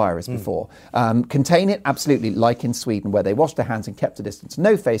stop a virus before. Contain it, absolutely, like in Sweden, where they washed their hands and kept a distance.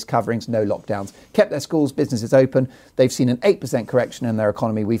 No face coverings, no lockdowns. Kept their schools, businesses open. They've seen an 8% correction in their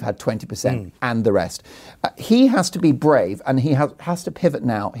economy. We've had 20% and the rest. He has to be brave, and he has to pivot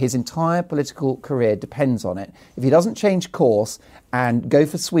now. His entire political career depends on it. If he doesn't change course and go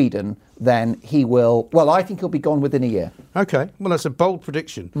for Sweden, then he will... Well, I think he'll be gone within a year. OK. Well, that's a bold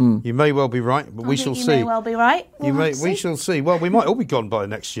prediction. You may well be right, but we shall see. You may well be right. We shall see. Well, we might all be gone by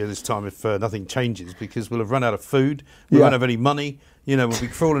next year this time if nothing changes, because we'll have run out of food, we won't have any money, we'll be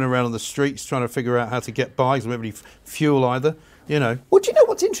crawling around on the streets trying to figure out how to get by, because we don't have any fuel either, Well, do you know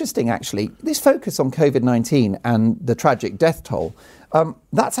what's interesting, actually? This focus on COVID-19 and the tragic death toll,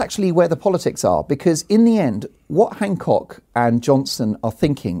 that's actually where the politics are, because in the end, what Hancock and Johnson are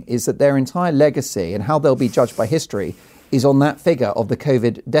thinking is that their entire legacy and how they'll be judged by history is on that figure of the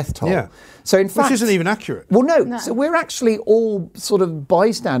COVID death toll. Yeah. So in fact, which isn't even accurate. Well, no. So we're actually all sort of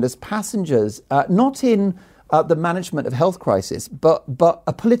bystanders, passengers, not in the management of health crisis, but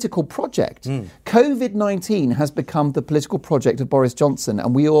a political project. COVID-19 has become the political project of Boris Johnson,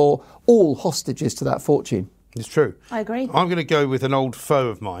 and we are all hostages to that fortune. It's true. I agree. I'm going to go with an old foe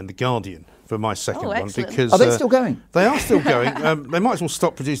of mine, The Guardian, for my second one. Because are they still going? They are still going. They might as well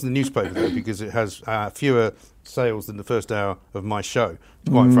stop producing the newspaper, though, because it has fewer sales than the first hour of my show,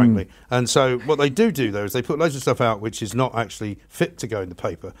 quite frankly. And so what they do though is they put loads of stuff out which is not actually fit to go in the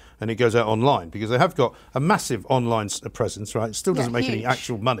paper, and it goes out online because they have got a massive online presence, right? It still doesn't make any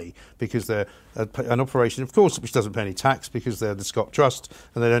actual money because they're an operation, of course, which doesn't pay any tax because they're the Scott Trust,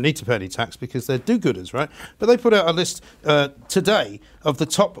 and they don't need to pay any tax because they're do-gooders, right? But they put out a list today of the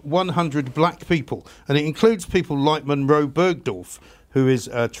top 100 black people, and it includes people like Monroe Bergdorf, who is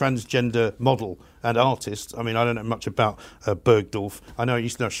a transgender model and artist. I mean, I don't know much about Bergdorf. I know I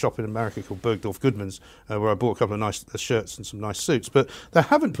used to know a shop in America called Bergdorf Goodman's where I bought a couple of nice shirts and some nice suits. But they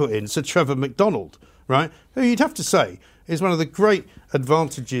haven't put in Sir Trevor McDonald, right, who you'd have to say is one of the great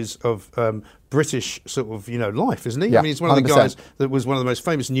advantages of British sort of, life, isn't he? Yeah, I mean, he's one of the 100%. guys that was one of the most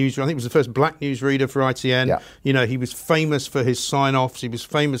famous I think he was the first black newsreader for ITN. Yeah. He was famous for his sign-offs. He was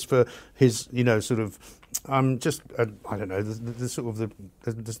famous for his, sort of... I don't know, the sort of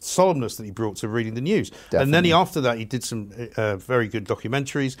the solemnness that he brought to reading the news. Definitely. And then after that, he did some very good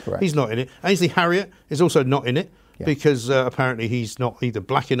documentaries. Correct. He's not in it. Ainsley Harriott is also not in it. Yeah. Because apparently he's not either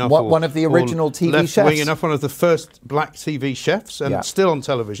black enough One of the original or TV left-wing chefs. enough, one of the first black TV chefs, and still on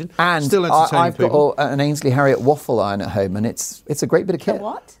television, And still entertaining I've people. got an Ainsley Harriott waffle iron at home, and it's a great bit of kit. A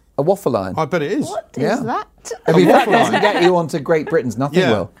what? A waffle iron. I bet it is. What is Yeah. that? I mean, that waffle iron. doesn't get you onto Great Britain's nothing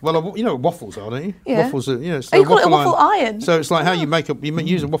will. Well, you know what waffles are, don't you? Yeah. Waffles are, it's Oh, you call it a waffle waffle iron? So it's like how you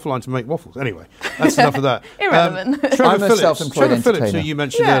use a waffle iron to make waffles. Anyway, that's enough of that. Irrelevant. I'm Trevor a Phillips, self-employed Trevor Phillips, who entertainer. you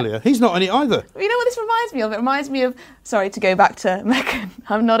mentioned Yeah. earlier, he's not in it either. You know what this reminds me of? It reminds me of, sorry to go back to Meghan,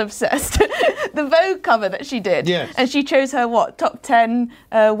 I'm not obsessed, the Vogue cover that she did. Yes. And she chose her, top 10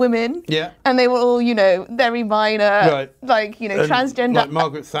 women? Yeah. And they were all, very minor, Right. transgender Like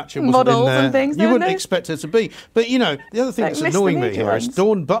Margaret Thatcher wasn't models in there. and things. You No, wouldn't no. expect her to be. But, the other thing Like, that's list the annoying me major here is ones.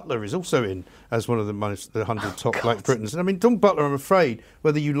 Dawn Butler is also in as one of the 100 top black Britons. And I mean, Dawn Butler, I'm afraid,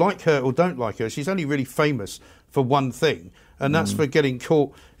 whether you like her or don't like her, she's only really famous for one thing, and that's for getting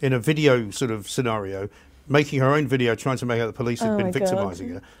caught in a video sort of scenario, making her own video trying to make out the police had Oh been my God. victimising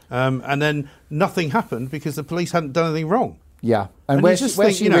her. And then nothing happened because the police hadn't done anything wrong. Yeah, and And where you she, just where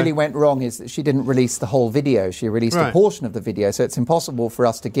think, she really went wrong is that she didn't release the whole video. She released a Right. portion of the video, so it's impossible for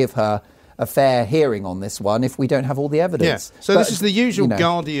us to give her a fair hearing on this one if we don't have all the evidence. Yeah. So But, this is the usual you know,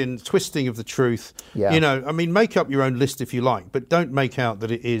 Guardian twisting of the truth. Yeah. I mean, make up your own list if you like, but don't make out that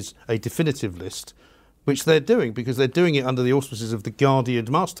it is a definitive list, which they're doing because they're doing it under the auspices of the Guardian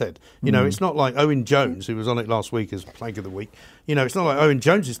masthead. It's not like Owen Jones, who was on it last week as Plank of the Week. It's not like Owen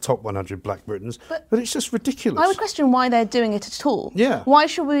Jones's top 100 black Britons, but it's just ridiculous. I would question why they're doing it at all. Yeah. Why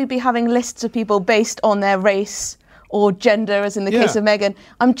should we be having lists of people based on their race or gender, as in the case of Meghan?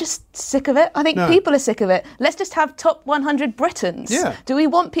 I'm just sick of it. I think people are sick of it. Let's just have top 100 Britons. Yeah. Do we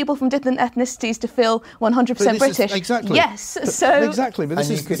want people from different ethnicities to feel 100% British? Exactly. Yes. Exactly. But and this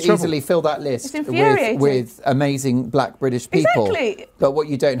you is could the trouble. easily fill that list It's infuriating. with amazing black British people. Exactly. But what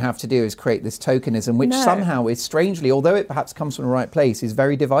you don't have to do is create this tokenism, which No. somehow is strangely, although it perhaps comes from the right place, is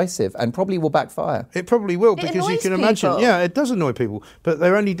very divisive and probably will backfire. It probably will, It because you annoys can imagine. people. Yeah, it does annoy people, but they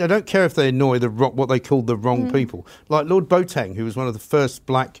don't care if they annoy what they call the wrong people. Like Lord Boateng, who was one of the first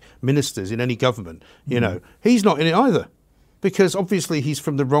black ministers in any government. He's not in it either, because obviously he's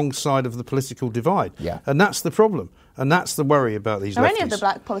from the wrong side of the political divide. Yeah. And that's the problem, and that's the worry about these Are lefties. any of the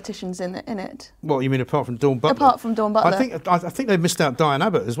black politicians in it? What, you mean apart from Dawn Butler? Apart from Dawn Butler. I think they missed out Diane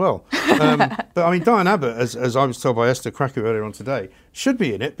Abbott as well. But I mean, Diane Abbott, as I was told by Esther Cracker earlier on today, should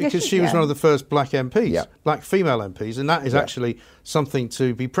be in it because she was one of the first black MPs, Yeah. black female MPs, and that is actually something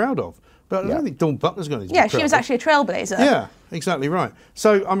to be proud of. But I don't think Dawn Butler's going to be proud she was of. actually a trailblazer. Yeah, exactly right.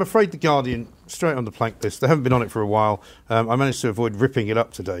 So I'm afraid the Guardian, straight on the plank list, they haven't been on it for a while. I managed to avoid ripping it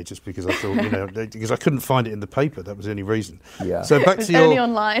up today just because I thought, because I couldn't find it in the paper. That was the only reason. Yeah. So back to only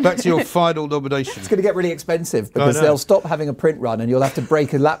online. back to your final nomination. It's going to get really expensive because know. they'll stop having a print run and you'll have to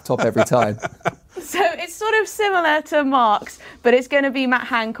break a laptop every time. So it's sort of similar to Mark's, but it's going to be Matt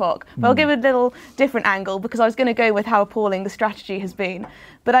Hancock. But I'll give it a little different angle because I was going to go with how appalling the strategy has been.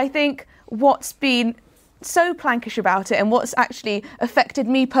 But I think what's been so plankish about it and what's actually affected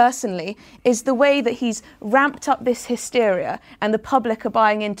me personally is the way that he's ramped up this hysteria and the public are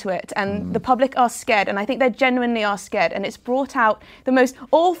buying into it and the public are scared, and I think they genuinely are scared, and it's brought out the most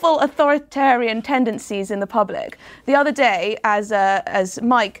awful authoritarian tendencies in the public. The other day, as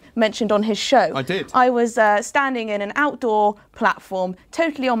Mike mentioned on his show, I was standing in an outdoor platform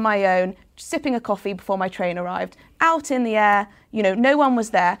totally on my own, sipping a coffee before my train arrived, out in the air, no one was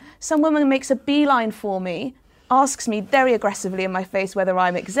there. Some woman makes a beeline for me, asks me very aggressively in my face whether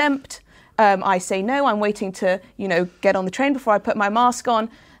I'm exempt. I say no, I'm waiting to, get on the train before I put my mask on.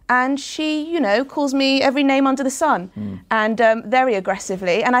 And she, calls me every name under the sun and very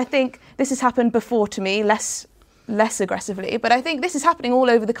aggressively. And I think this has happened before to me, less less aggressively. But I think this is happening all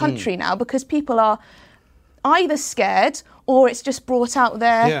over the country now because people are either scared or it's just brought out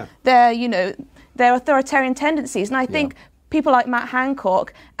their authoritarian tendencies. And I think people like Matt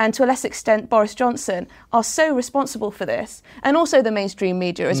Hancock and to a less extent Boris Johnson are so responsible for this. And also the mainstream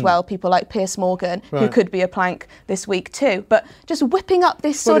media as well, people like Piers Morgan, who could be a plank this week too. But just whipping up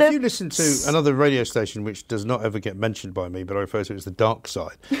this sort of... Well, if you listen to another radio station which does not ever get mentioned by me, but I refer to it as the dark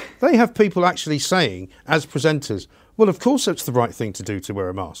side, they have people actually saying, as presenters, well, of course it's the right thing to do to wear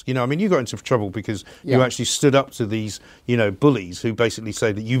a mask. You know, I mean, you got into trouble because you actually stood up to these, bullies who basically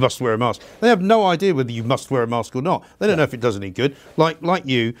say that you must wear a mask. They have no idea whether you must wear a mask or not. They don't know if it does any good. Like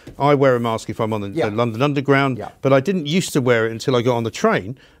you, I wear a mask if I'm on the London Underground, but I didn't used to wear it until I got on the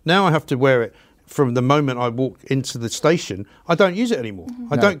train. Now I have to wear it from the moment I walk into the station. I don't use it anymore.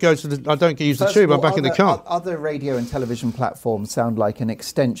 I don't use the tube. I'm back in the car. Other radio and television platforms sound like an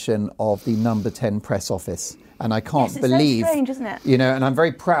extension of the Number 10 press office. And I can't believe, so strange, isn't it? And I'm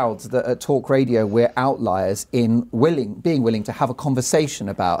very proud that at Talk Radio we're outliers in being willing to have a conversation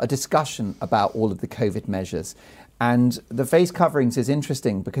a discussion about all of the COVID measures. And the face coverings is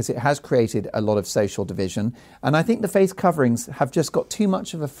interesting because it has created a lot of social division. And I think the face coverings have just got too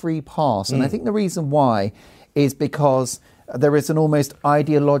much of a free pass. And I think the reason why is because there is an almost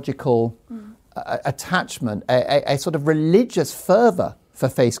ideological attachment, a sort of religious fervour for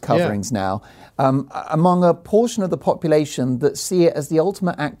face coverings now, among a portion of the population that see it as the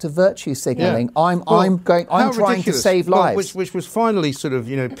ultimate act of virtue signalling. I'm trying to save lives. Which was finally sort of,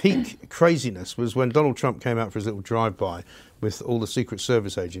 peak craziness was when Donald Trump came out for his little drive-by with all the Secret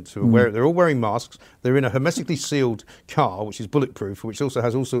Service agents who are they're all wearing masks. They're in a hermetically sealed car, which is bulletproof, which also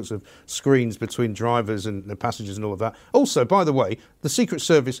has all sorts of screens between drivers and the passengers and all of that. Also, by the way, the Secret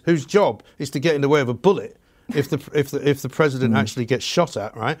Service, whose job is to get in the way of a bullet if the president actually gets shot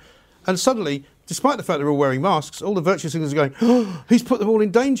at, right? And suddenly, despite the fact they're all wearing masks, all the virtue signals are going, oh, he's put them all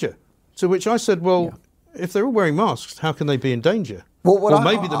in danger. To which I said, well, if they're all wearing masks, how can they be in danger? Or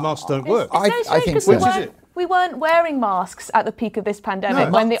maybe the masks don't work. I think so. We weren't wearing masks at the peak of this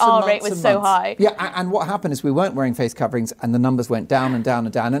pandemic when the R rate was so high. Yeah, and what happened is we weren't wearing face coverings and the numbers went down and down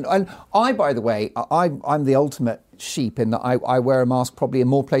and down. And I, by the way, I'm the ultimate sheep in that I wear a mask probably in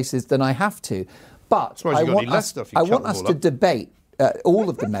more places than I have to. But I want us to debate all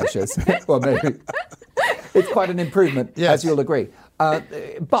of the measures. Well, maybe it's quite an improvement, as you'll agree.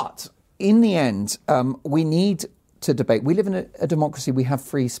 But in the end, we need to debate. We live in a democracy. We have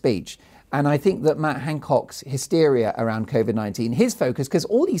free speech. And I think that Matt Hancock's hysteria around COVID-19, his focus, because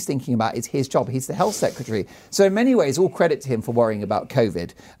all he's thinking about is his job. He's the health secretary. So in many ways, all credit to him for worrying about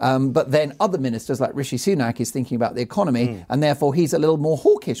COVID. But then other ministers like Rishi Sunak is thinking about the economy, and therefore he's a little more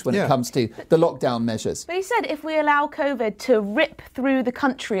hawkish when it comes to the lockdown measures. But he said if we allow COVID to rip through the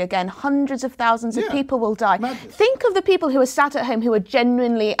country again, hundreds of thousands of people will die. Madness. Think of the people who are sat at home who are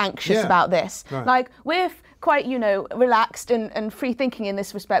genuinely anxious about this. Right. Like, we're quite, relaxed and free-thinking in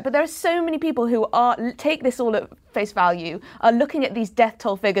this respect. But there are so many people who take this all at face value, are looking at these death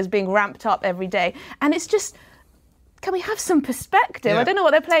toll figures being ramped up every day. And it's just, can we have some perspective? I don't know what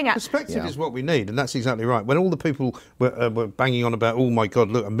they're playing at. Perspective is what we need, and that's exactly right. When all the people were banging on about, oh my God,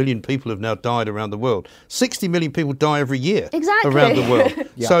 look, 1 million people have now died around the world. 60 million people die every year around the world.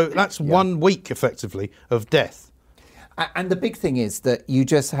 So that's 1 week, effectively, of death. And the big thing is that you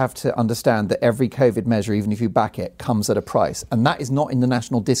just have to understand that every COVID measure, even if you back it, comes at a price. And that is not in the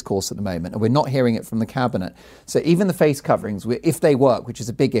national discourse at the moment. And we're not hearing it from the cabinet. So even the face coverings, if they work, which is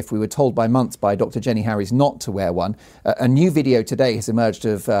a big if, we were told by months by Dr. Jenny Harries not to wear one. A new video today has emerged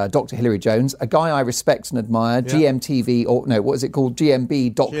of Dr. Hilary Jones, a guy I respect and admire, GMTV, or no, what is it called?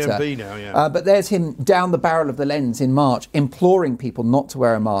 GMB doctor. GMB now, but there's him down the barrel of the lens in March imploring people not to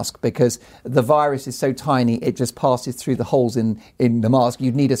wear a mask because the virus is so tiny it just passes through the holes in the mask.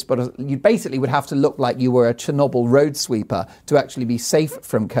 You basically would have to look like you were a Chernobyl road sweeper to actually be safe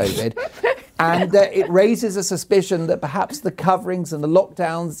from COVID. And it raises a suspicion that perhaps the coverings and the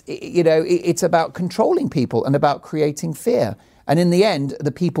lockdowns, it's about controlling people and about creating fear. And in the end,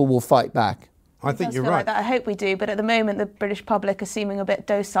 the people will fight back. I think you're right. Like that. I hope we do. But at the moment, the British public are seeming a bit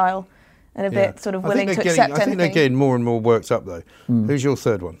docile and a bit sort of willing to accept anything. I think they're getting more and more worked up, though. Who's your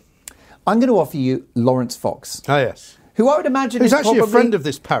third one? I'm going to offer you Lawrence Fox. Oh, yes. Who I would imagine is actually a friend of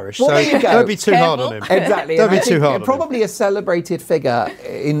this parish, well, so don't be too hard on him. Exactly. Don't be too hard on him. Probably a celebrated figure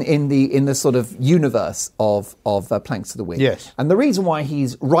in the sort of universe of Planks of the Week. Yes. And the reason why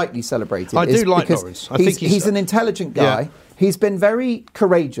he's rightly celebrated is because Lawrence. I think he's an intelligent guy. He's been very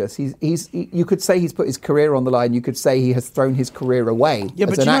courageous. You could say he's put his career on the line. You could say he has thrown his career away. Yeah,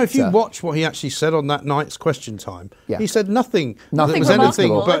 as but an actor. if you watch what he actually said on that night's Question Time, he said nothing that was remarkable anything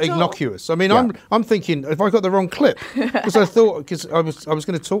but at all. innocuous. I mean, I'm thinking, have I got the wrong clip? Because I was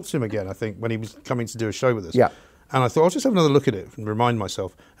going to talk to him again, I think, when he was coming to do a show with us. Yeah. And I thought, I'll just have another look at it and remind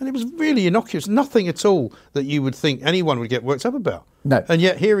myself. And it was really innocuous, nothing at all that you would think anyone would get worked up about. No. And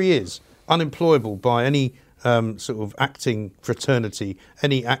yet here he is, unemployable by any sort of acting fraternity,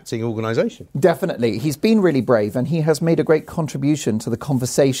 any acting organisation. Definitely. He's been really brave, and he has made a great contribution to the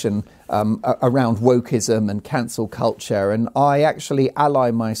conversation around wokeism and cancel culture. And I actually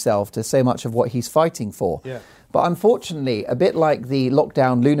ally myself to so much of what he's fighting for. Yeah. But unfortunately, a bit like the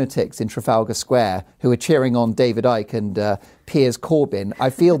lockdown lunatics in Trafalgar Square who are cheering on David Icke and Piers Corbyn, I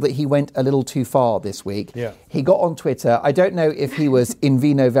feel that he went a little too far this week. Yeah. He got on Twitter. I don't know if he was in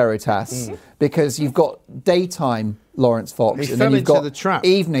vino veritas, because you've got daytime Lawrence Fox He and fell then you've into got the trap.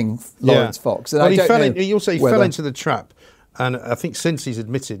 evening Lawrence Fox. And Well, I don't know he also whether- fell into the trap. And I think since he's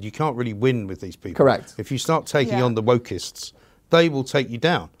admitted, you can't really win with these people. Correct. If you start taking Yeah. on the wokists, they will take you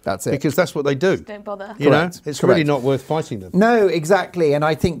down. That's it. Because that's what they do. Don't bother. You know, Correct. it's Correct. really not worth fighting them. No, exactly. And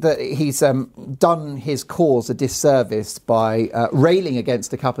I think that he's done his cause a disservice by railing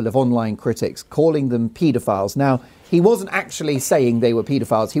against a couple of online critics, calling them paedophiles. Now, he wasn't actually saying they were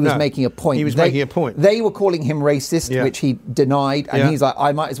paedophiles. He was making a point. He was making a point. They were calling him racist, which he denied. And he's like,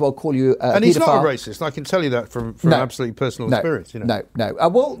 I might as well call you a And paedophile. he's not a racist. I can tell you that from absolutely personal experience. You know? No.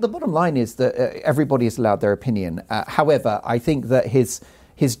 Well, the bottom line is that everybody is allowed their opinion. However, I think that his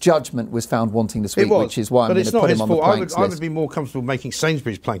judgment was found wanting this week, which is why I'm going to put him on the planks I list. would be more comfortable making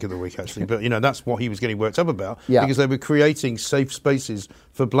Sainsbury's plank of the week, actually. But, you know, that's what he was getting worked up about. Yeah. Because they were creating safe spaces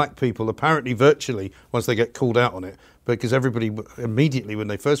for black people, apparently virtually, once they get called out on it. Because everybody immediately, when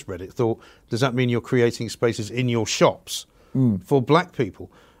they first read it, thought, does that mean you're creating spaces in your shops for black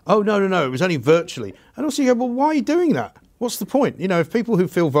people? Oh, no, it was only virtually. And also you go, well, why are you doing that? What's the point? You know, if people who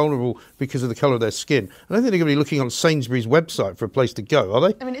feel vulnerable because of the colour of their skin, I don't think they're going to be looking on Sainsbury's website for a place to go, are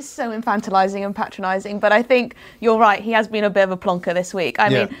they? I mean, it's so infantilising and patronising, but I think you're right. He has been a bit of a plonker this week. I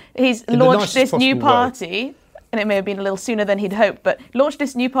mean, he's In the launched nicest this new possible way. party, and it may have been a little sooner than he'd hoped, but launched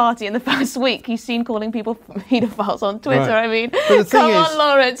this new party in the first week. You've seen calling people paedophiles on Twitter. Right. I mean, But the thing come is, on,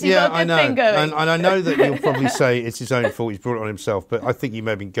 Lawrence, you've got a I good know. thing going. And I know that you'll probably say it's his own fault, he's brought it on himself, but I think he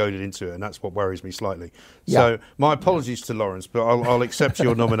may have been goaded into it, and that's what worries me slightly. Yeah. So my apologies to Lawrence, but I'll accept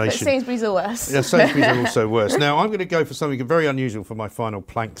your But nomination. Sainsbury's are worse. Yeah, Sainsbury's are also worse. Now, I'm going to go for something very unusual for my final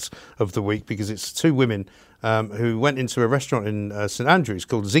planks of the week, because it's two women who went into a restaurant in St Andrews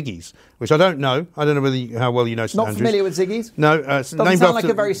called Ziggy's, which I don't know. I don't know how well you know St Not Andrews. familiar with Ziggy's? No, it's Doesn't named sound after,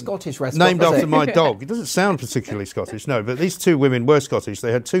 like a very Scottish restaurant, named does after it? my dog. It doesn't sound particularly Scottish, no, but these two women were Scottish.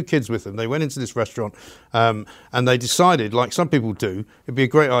 They had two kids with them. They went into this restaurant and they decided, like some people do, it'd be a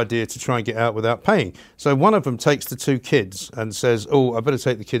great idea to try and get out without paying. So one of them takes the two kids and says, oh, I better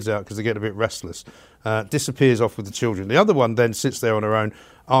take the kids out because they're getting a bit restless. Disappears off with the children. The other one then sits there on her own,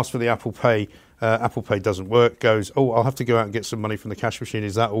 asks for the Apple Pay. Apple Pay doesn't work, goes, oh, I'll have to go out and get some money from the cash machine.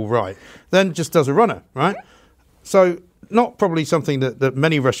 Is that all right? Then just does a runner, right? So not probably something that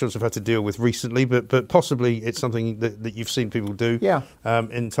many restaurants have had to deal with recently, but possibly it's something that you've seen people do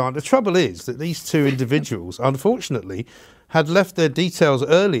in time. The trouble is that these two individuals, unfortunately, had left their details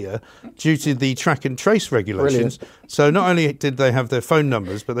earlier due to the track and trace regulations. Brilliant. So not only did they have their phone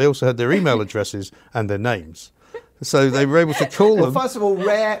numbers, but they also had their email addresses and their names. So they were able to call them. First of all,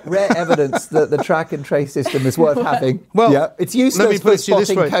 rare evidence that the track and trace system is worth having. Well, it's let me useless put for it to you this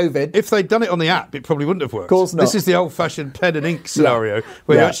spotting way. COVID. If they'd done it on the app, it probably wouldn't have worked. Of course not. This is the old-fashioned pen and ink scenario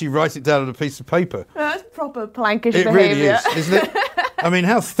where you Yeah. actually write it down on a piece of paper. That's proper plankish It behaviour. really is, isn't it? I mean,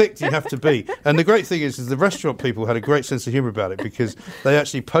 how thick do you have to be? And the great thing is the restaurant people had a great sense of humour about it, because they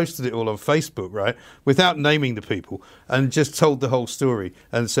actually posted it all on Facebook, right, without naming the people, and just told the whole story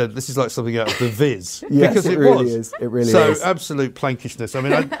and said, this is like something out of The Viz. Yes, because it it really was. is. It really so is. absolute plankishness. I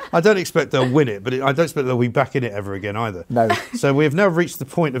mean, I don't expect they'll win it, but I don't expect they'll be back in it ever again either. No. So we have now reached the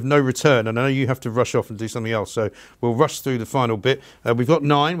point of no return, and I know you have to rush off and do something else, so we'll rush through the final bit. We've got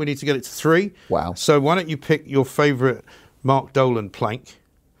 9. We need to get it to 3. Wow. So why don't you pick your favourite Mark Dolan plank?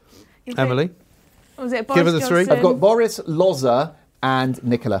 Emily? Was it Give her Boris the 3. Johnson? I've got Boris, Loza and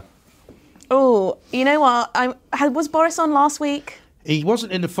Nicola. Oh, you know what? Was Boris on last week? He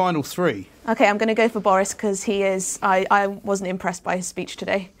wasn't in the final 3. Okay, I'm going to go for Boris because he is. I wasn't impressed by his speech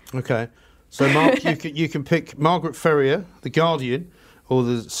today. Okay. So, Mark, you can pick Margaret Ferrier, The Guardian, or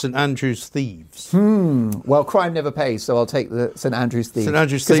the St Andrews Thieves? Well, crime never pays, so I'll take the St Andrews Thieves. St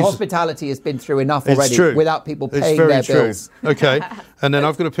Andrews Because Thieves. hospitality has been through enough It's already true. without people It's paying very their true. bills. Okay, and then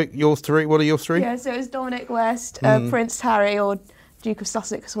I've got to pick your three. What are your three? Yeah, so it was Dominic West, Prince Harry, or Duke of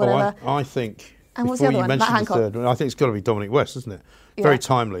Sussex, whatever. I think. And what's the before other you one? Matt mentioned the Hancock. third one, I think it's got to be Dominic West, isn't it? Yeah. Very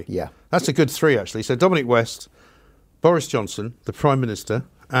timely. Yeah. That's a good three, actually. So Dominic West, Boris Johnson, the Prime Minister,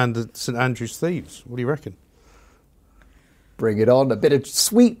 and the St Andrews Thieves. What do you reckon? Bring it on. A bit of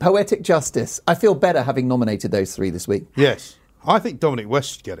sweet poetic justice. I feel better having nominated those three this week. Yes. I think Dominic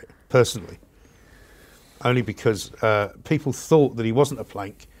West should get it, personally. Only because people thought that he wasn't a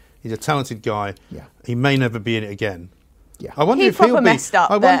plank. He's a talented guy. Yeah. He may never be in it again. Yeah. I wonder He if he'll proper be. messed up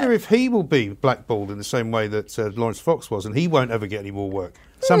I wonder there. if he will be blackballed in the same way that Lawrence Fox was, and he won't ever get any more work.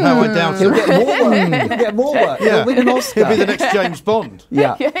 Somehow I doubt He'll it. get more work. He'll get more work. He'll win an Oscar. He'll be the next James Bond.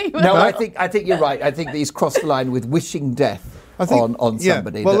 Yeah. Yeah, he will. No, I think you're right. I think that he's crossed the line with wishing death on yeah.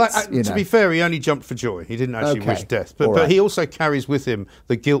 somebody. Well, that's, to be fair, he only jumped for joy. He didn't actually Okay. wish death, All but right. he also carries with him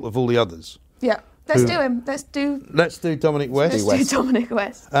the guilt of all the others. Yeah, let's Who- do him. Let's do Dominic West Dominic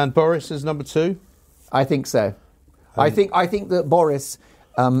West. and Boris as number two. I think so. I think that Boris,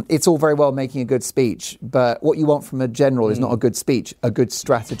 it's all very well making a good speech, but what you want from a general is not a good speech, a good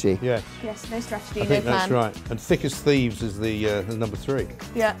strategy. Yeah, Yes, no strategy, I no think plan. that's right. And Thick as Thieves is the as number three.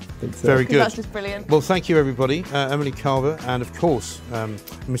 Yeah, Very 'cause good. that's just brilliant. Well, thank you, everybody. Emily Carver and, of course,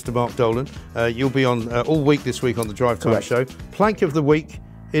 Mr. Mark Dolan. You'll be on all week this week on the Drive Time Correct. Show. Plank of the week,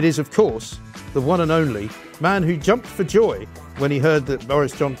 it is, of course, the one and only man who jumped for joy when he heard that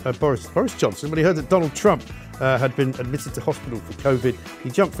Boris Johnson, when he heard that Donald Trump had been admitted to hospital for COVID.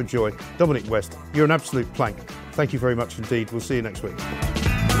 He jumped for joy. Dominic West, you're an absolute plank. Thank you very much indeed. We'll see you next week.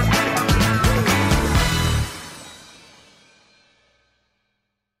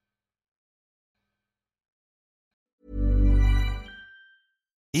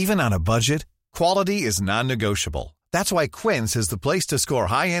 Even on a budget, quality is non-negotiable. That's why Quince is the place to score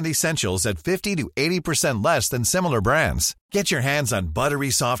high-end essentials at 50 to 80% less than similar brands. Get your hands on buttery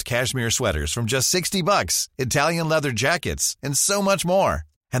soft cashmere sweaters from just $60, Italian leather jackets, and so much more.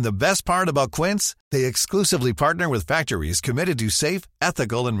 And the best part about Quince, they exclusively partner with factories committed to safe,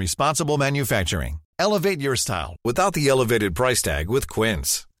 ethical, and responsible manufacturing. Elevate your style without the elevated price tag with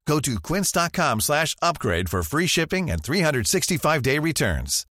Quince. Go to quince.com/upgrade for free shipping and 365-day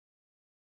returns.